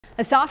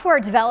A software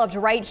developed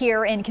right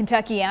here in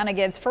Kentuckiana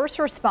gives first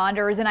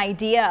responders an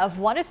idea of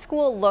what a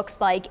school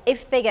looks like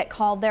if they get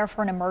called there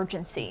for an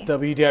emergency.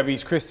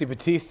 WDRB's Christy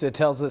Batista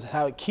tells us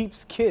how it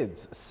keeps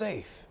kids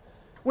safe.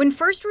 When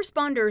first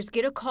responders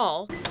get a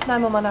call,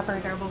 911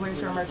 operator,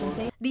 where's your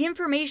emergency? The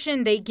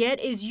information they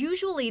get is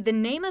usually the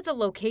name of the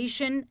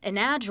location, an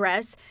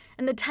address,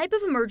 and the type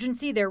of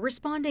emergency they're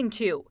responding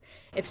to.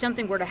 If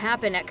something were to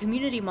happen at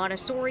Community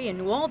Montessori in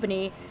New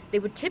Albany, they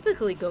would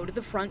typically go to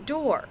the front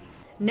door.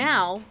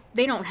 Now,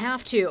 they don't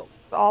have to.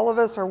 All of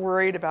us are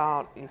worried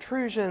about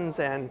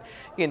intrusions and,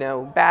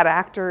 bad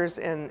actors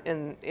in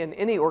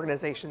any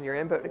organization you're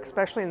in, but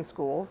especially in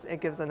schools. It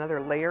gives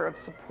another layer of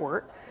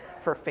support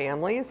for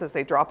families as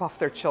they drop off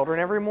their children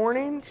every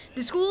morning.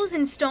 The school is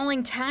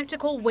installing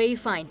Tactical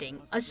Wayfinding,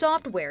 a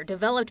software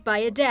developed by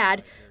a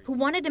dad who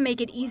wanted to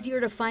make it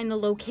easier to find the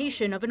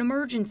location of an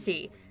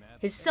emergency.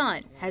 His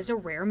son has a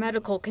rare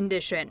medical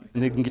condition.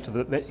 And they can get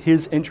to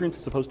his entrance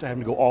as opposed to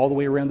having to go all the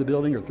way around the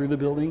building or through the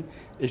building.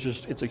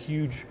 It's a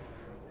huge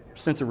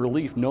sense of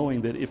relief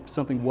knowing that if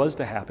something was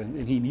to happen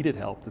and he needed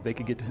help, that they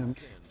could get to him.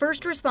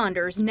 First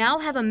responders now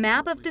have a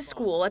map of the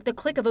school at the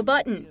click of a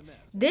button.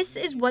 This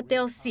is what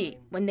they'll see.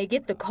 When they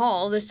get the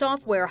call, the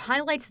software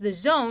highlights the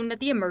zone that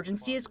the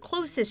emergency is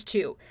closest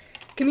to.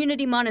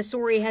 Community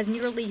Montessori has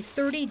nearly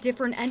 30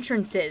 different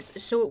entrances,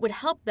 so it would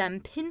help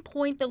them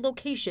pinpoint the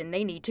location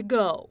they need to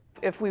go.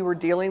 If we were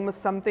dealing with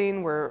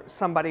something where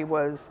somebody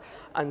was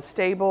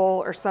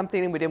unstable or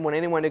something and we didn't want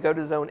anyone to go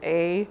to zone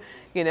A,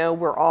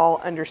 we're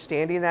all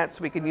understanding that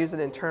so we can use it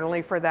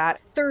internally for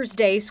that.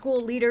 Thursday,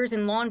 school leaders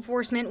and law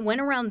enforcement went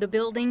around the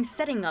building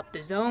setting up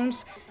the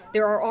zones.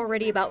 There are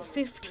already about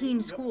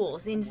 15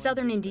 schools in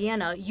southern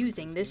Indiana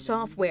using this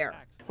software.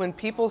 When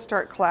people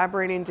start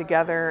collaborating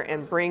together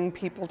and bring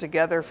people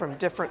together from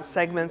different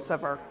segments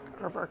of our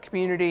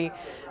community,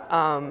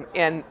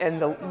 and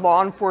the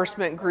law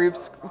enforcement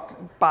groups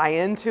buy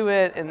into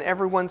it and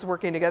everyone's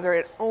working together,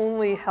 it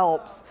only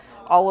helps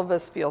all of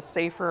us feel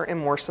safer and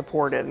more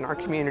supported in our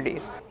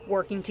communities.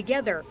 Working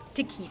together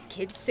to keep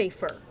kids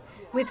safer.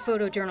 With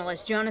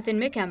photojournalist Jonathan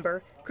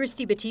McEmber,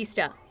 Christy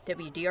Batista,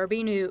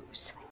 WDRB News.